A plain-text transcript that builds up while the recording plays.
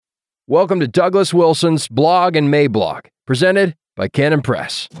Welcome to Douglas Wilson's Blog and Mablog, presented by Canon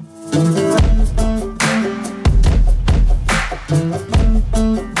Press.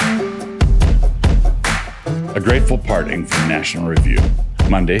 A Grateful Parting from National Review,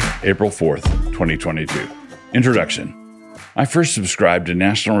 Monday, April 4th, 2022. Introduction. I first subscribed to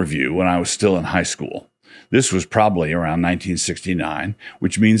National Review when I was still in high school. This was probably around 1969,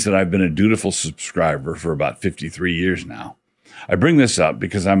 which means that I've been a dutiful subscriber for about 53 years now. I bring this up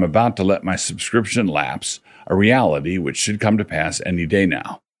because I'm about to let my subscription lapse, a reality which should come to pass any day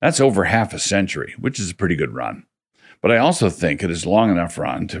now. That's over half a century, which is a pretty good run. But I also think it is long enough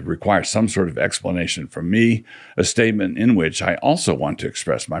run to require some sort of explanation from me, a statement in which I also want to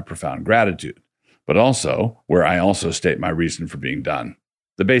express my profound gratitude, but also where I also state my reason for being done,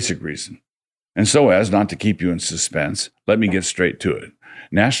 the basic reason. And so as not to keep you in suspense, let me get straight to it.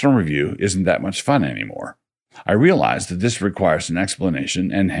 National Review isn't that much fun anymore. I realize that this requires an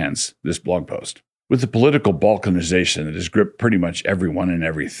explanation and hence this blog post. With the political balkanization that has gripped pretty much everyone and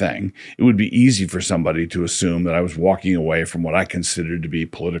everything, it would be easy for somebody to assume that I was walking away from what I considered to be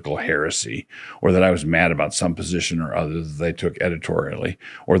political heresy, or that I was mad about some position or other that they took editorially,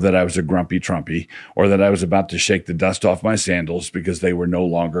 or that I was a grumpy Trumpy, or that I was about to shake the dust off my sandals because they were no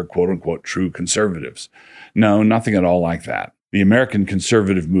longer quote-unquote true conservatives. No, nothing at all like that. The American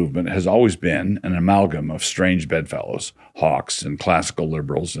conservative movement has always been an amalgam of strange bedfellows, hawks and classical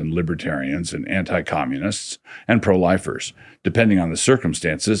liberals and libertarians and anti-communists and pro-lifers. Depending on the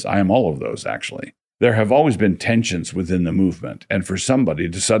circumstances, I am all of those, actually. There have always been tensions within the movement, and for somebody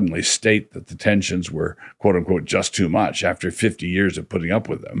to suddenly state that the tensions were, quote-unquote, just too much after 50 years of putting up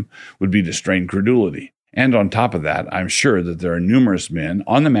with them would be to strain credulity. And on top of that, I'm sure that there are numerous men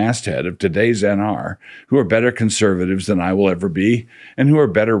on the masthead of today's NR who are better conservatives than I will ever be, and who are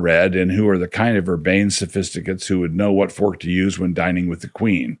better read, and who are the kind of urbane sophisticates who would know what fork to use when dining with the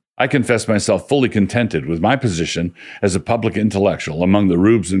Queen. I confess myself fully contented with my position as a public intellectual among the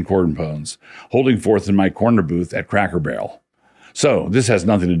rubes and cornpones, holding forth in my corner booth at Cracker Barrel. So, this has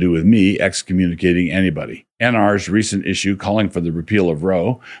nothing to do with me excommunicating anybody. NR's recent issue calling for the repeal of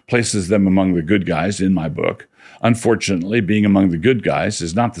Roe places them among the good guys in my book. Unfortunately, being among the good guys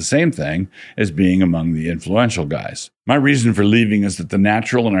is not the same thing as being among the influential guys. My reason for leaving is that the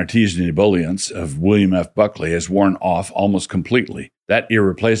natural and artesian ebullience of William F. Buckley has worn off almost completely. That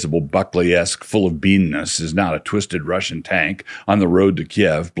irreplaceable Buckley-esque full of beanness is now a twisted Russian tank on the road to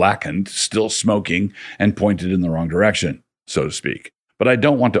Kiev, blackened, still smoking, and pointed in the wrong direction, so to speak. But I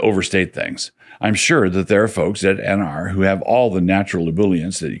don't want to overstate things. I'm sure that there are folks at NR who have all the natural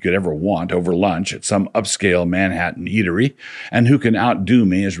ebullience that you could ever want over lunch at some upscale Manhattan eatery, and who can outdo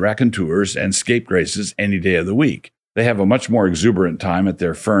me as raconteurs and scapegraces any day of the week. They have a much more exuberant time at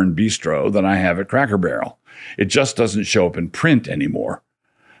their Fern Bistro than I have at Cracker Barrel. It just doesn't show up in print anymore.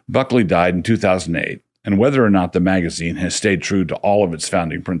 Buckley died in 2008, and whether or not the magazine has stayed true to all of its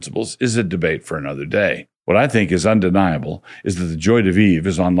founding principles is a debate for another day. What I think is undeniable is that the joy de vivre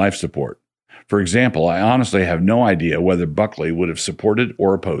is on life support. For example, I honestly have no idea whether Buckley would have supported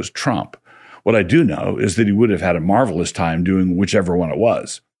or opposed Trump. What I do know is that he would have had a marvelous time doing whichever one it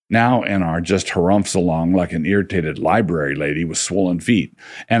was. Now NR just harumphs along like an irritated library lady with swollen feet,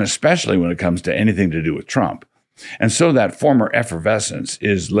 and especially when it comes to anything to do with Trump. And so that former effervescence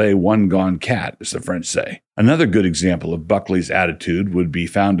is le one gone cat, as the French say. Another good example of Buckley's attitude would be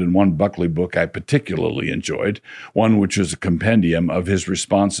found in one Buckley book I particularly enjoyed, one which was a compendium of his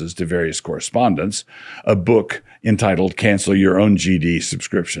responses to various correspondents, a book entitled Cancel Your Own GD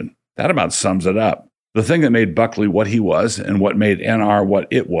Subscription. That about sums it up. The thing that made Buckley what he was and what made NR what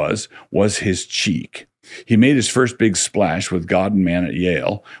it was his cheek. He made his first big splash with God and Man at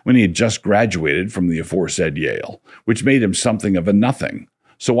Yale when he had just graduated from the aforesaid Yale, which made him something of a nothing.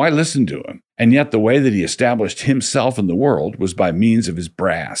 So why listen to him? And yet the way that he established himself in the world was by means of his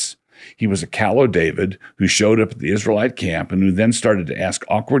brass. He was a callow David who showed up at the Israelite camp and who then started to ask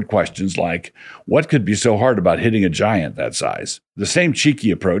awkward questions like, what could be so hard about hitting a giant that size? The same cheeky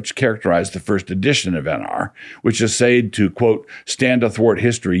approach characterized the first edition of NR, which essayed to, quote, stand athwart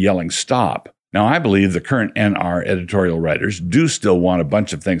history yelling stop. Now, I believe the current NR editorial writers do still want a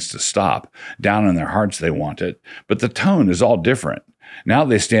bunch of things to stop. Down in their hearts they want it, but the tone is all different. Now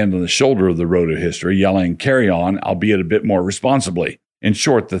they stand on the shoulder of the road of history yelling, carry on, albeit a bit more responsibly. In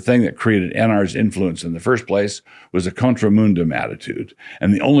short, the thing that created NR's influence in the first place was a contra mundum attitude,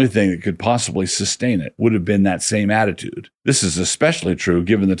 and the only thing that could possibly sustain it would have been that same attitude. This is especially true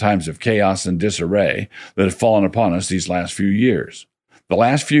given the times of chaos and disarray that have fallen upon us these last few years. The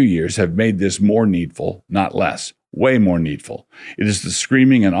last few years have made this more needful, not less, way more needful. It is the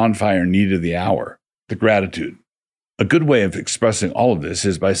screaming and on-fire need of the hour, the gratitude. A good way of expressing all of this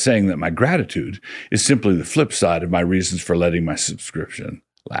is by saying that my gratitude is simply the flip side of my reasons for letting my subscription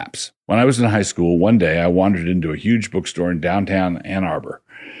lapse. When I was in high school, one day I wandered into a huge bookstore in downtown Ann Arbor.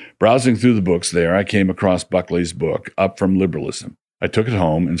 Browsing through the books there, I came across Buckley's book, Up From Liberalism. I took it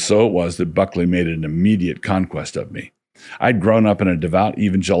home, and so it was that Buckley made an immediate conquest of me. I'd grown up in a devout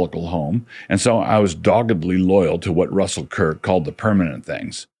evangelical home, and so I was doggedly loyal to what Russell Kirk called the permanent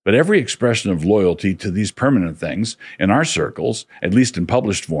things. But every expression of loyalty to these permanent things in our circles, at least in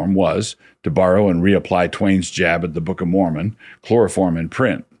published form, was, to borrow and reapply Twain's jab at the Book of Mormon, chloroform in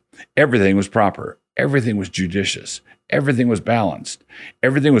print. Everything was proper. Everything was judicious. Everything was balanced.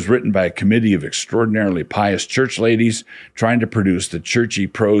 Everything was written by a committee of extraordinarily pious church ladies trying to produce the churchy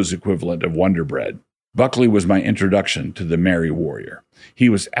prose equivalent of Wonder Bread. Buckley was my introduction to the merry warrior. He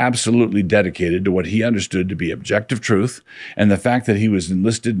was absolutely dedicated to what he understood to be objective truth, and the fact that he was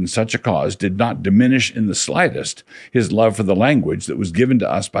enlisted in such a cause did not diminish in the slightest his love for the language that was given to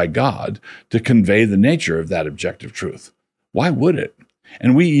us by God to convey the nature of that objective truth. Why would it?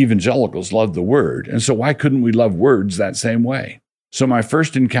 And we evangelicals love the Word, and so why couldn't we love words that same way? So my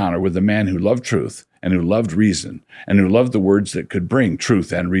first encounter with a man who loved truth and who loved reason and who loved the words that could bring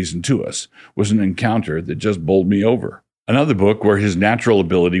truth and reason to us was an encounter that just bowled me over. Another book where his natural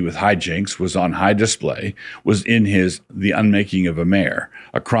ability with hijinks was on high display was in his The Unmaking of a Mayor,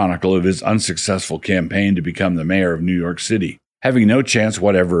 a chronicle of his unsuccessful campaign to become the mayor of New York City. Having no chance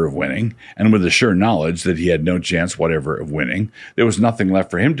whatever of winning, and with the sure knowledge that he had no chance whatever of winning, there was nothing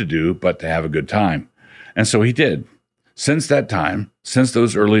left for him to do but to have a good time. And so he did. Since that time, since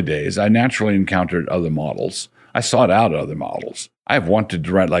those early days, I naturally encountered other models. I sought out other models. I have wanted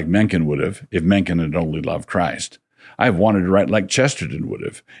to write like Mencken would have, if Mencken had only loved Christ. I have wanted to write like Chesterton would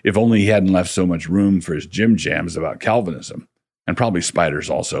have, if only he hadn't left so much room for his jim jams about Calvinism. And probably spiders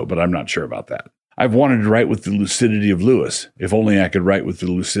also, but I'm not sure about that. I've wanted to write with the lucidity of Lewis, if only I could write with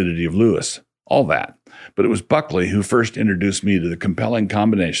the lucidity of Lewis. All that. But it was Buckley who first introduced me to the compelling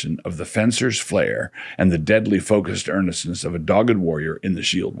combination of the fencer's flair and the deadly focused earnestness of a dogged warrior in the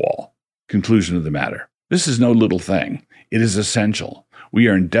shield wall. Conclusion of the matter. This is no little thing. It is essential. We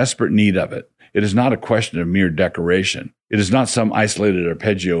are in desperate need of it. It is not a question of mere decoration. It is not some isolated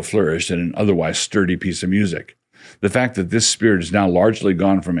arpeggio flourish in an otherwise sturdy piece of music. The fact that this spirit is now largely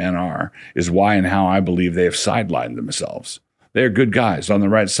gone from NR is why and how I believe they have sidelined themselves. They are good guys on the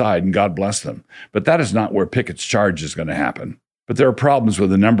right side, and God bless them. But that is not where Pickett's charge is going to happen. But there are problems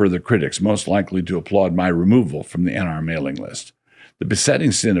with a number of the critics most likely to applaud my removal from the NR mailing list. The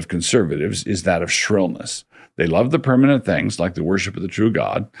besetting sin of conservatives is that of shrillness. They love the permanent things, like the worship of the true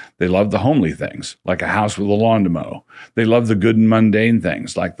God. They love the homely things, like a house with a lawn to mow. They love the good and mundane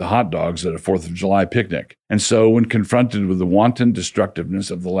things, like the hot dogs at a 4th of July picnic. And so, when confronted with the wanton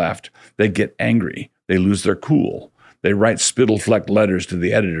destructiveness of the left, they get angry. They lose their cool. They write spittle-flecked letters to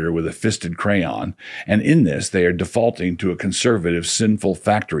the editor with a fisted crayon, and in this they are defaulting to a conservative, sinful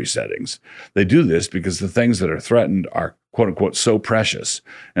factory settings. They do this because the things that are threatened are, quote-unquote, so precious,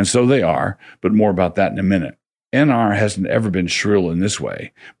 and so they are, but more about that in a minute. NR hasn't ever been shrill in this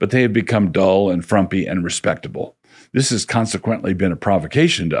way, but they have become dull and frumpy and respectable. This has consequently been a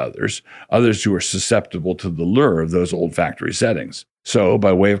provocation to others who are susceptible to the lure of those old factory settings. So,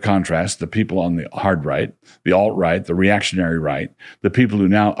 by way of contrast, the people on the hard right, the alt-right, the reactionary right, the people who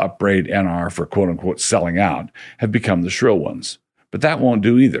now upbraid NR for quote-unquote selling out, have become the shrill ones. But that won't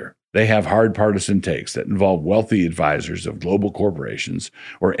do either. They have hard partisan takes that involve wealthy advisors of global corporations,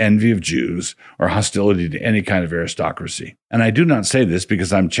 or envy of Jews, or hostility to any kind of aristocracy. And I do not say this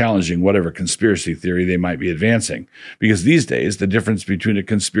because I'm challenging whatever conspiracy theory they might be advancing, because these days the difference between a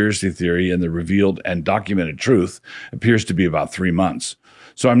conspiracy theory and the revealed and documented truth appears to be about 3 months.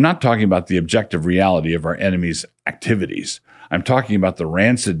 So I'm not talking about the objective reality of our enemies' activities. I'm talking about the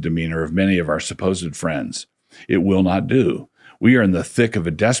rancid demeanor of many of our supposed friends. It will not do. We are in the thick of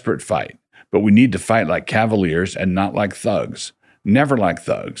a desperate fight, but we need to fight like cavaliers and not like thugs. Never like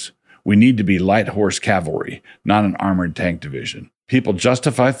thugs. We need to be light horse cavalry, not an armored tank division. People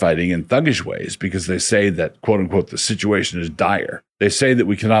justify fighting in thuggish ways because they say that, quote-unquote, the situation is dire. They say that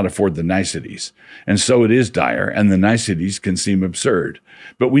we cannot afford the niceties. And so it is dire, and the niceties can seem absurd.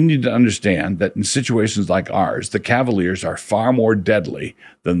 But we need to understand that in situations like ours, the cavaliers are far more deadly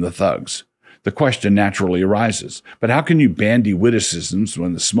than the thugs. The question naturally arises, but how can you bandy witticisms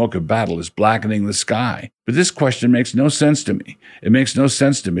when the smoke of battle is blackening the sky? But this question makes no sense to me. It makes no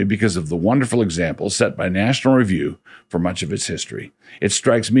sense to me because of the wonderful example set by National Review for much of its history. It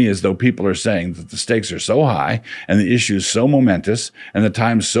strikes me as though people are saying that the stakes are so high and the issues so momentous and the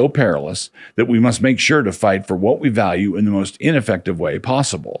times so perilous that we must make sure to fight for what we value in the most ineffective way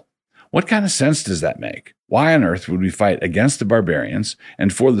possible. What kind of sense does that make? Why on earth would we fight against the barbarians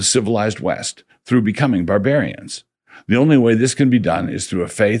and for the civilized West through becoming barbarians? The only way this can be done is through a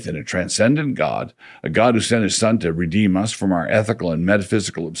faith in a transcendent God, a God who sent his Son to redeem us from our ethical and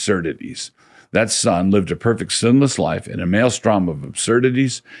metaphysical absurdities. That Son lived a perfect sinless life in a maelstrom of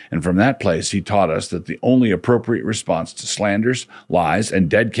absurdities, and from that place he taught us that the only appropriate response to slanders, lies, and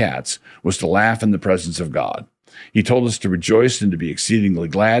dead cats was to laugh in the presence of God. He told us to rejoice and to be exceedingly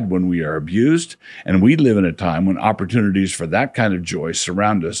glad when we are abused, and we live in a time when opportunities for that kind of joy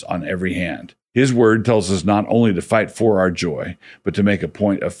surround us on every hand. His word tells us not only to fight for our joy, but to make a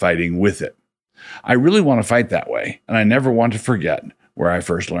point of fighting with it. I really want to fight that way, and I never want to forget where I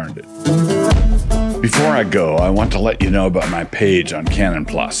first learned it. Before I go, I want to let you know about my page on Canon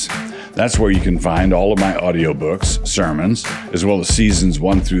Plus. That's where you can find all of my audiobooks, sermons, as well as seasons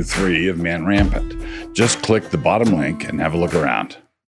 1 through 3 of Man Rampant. Just click the bottom link and have a look around.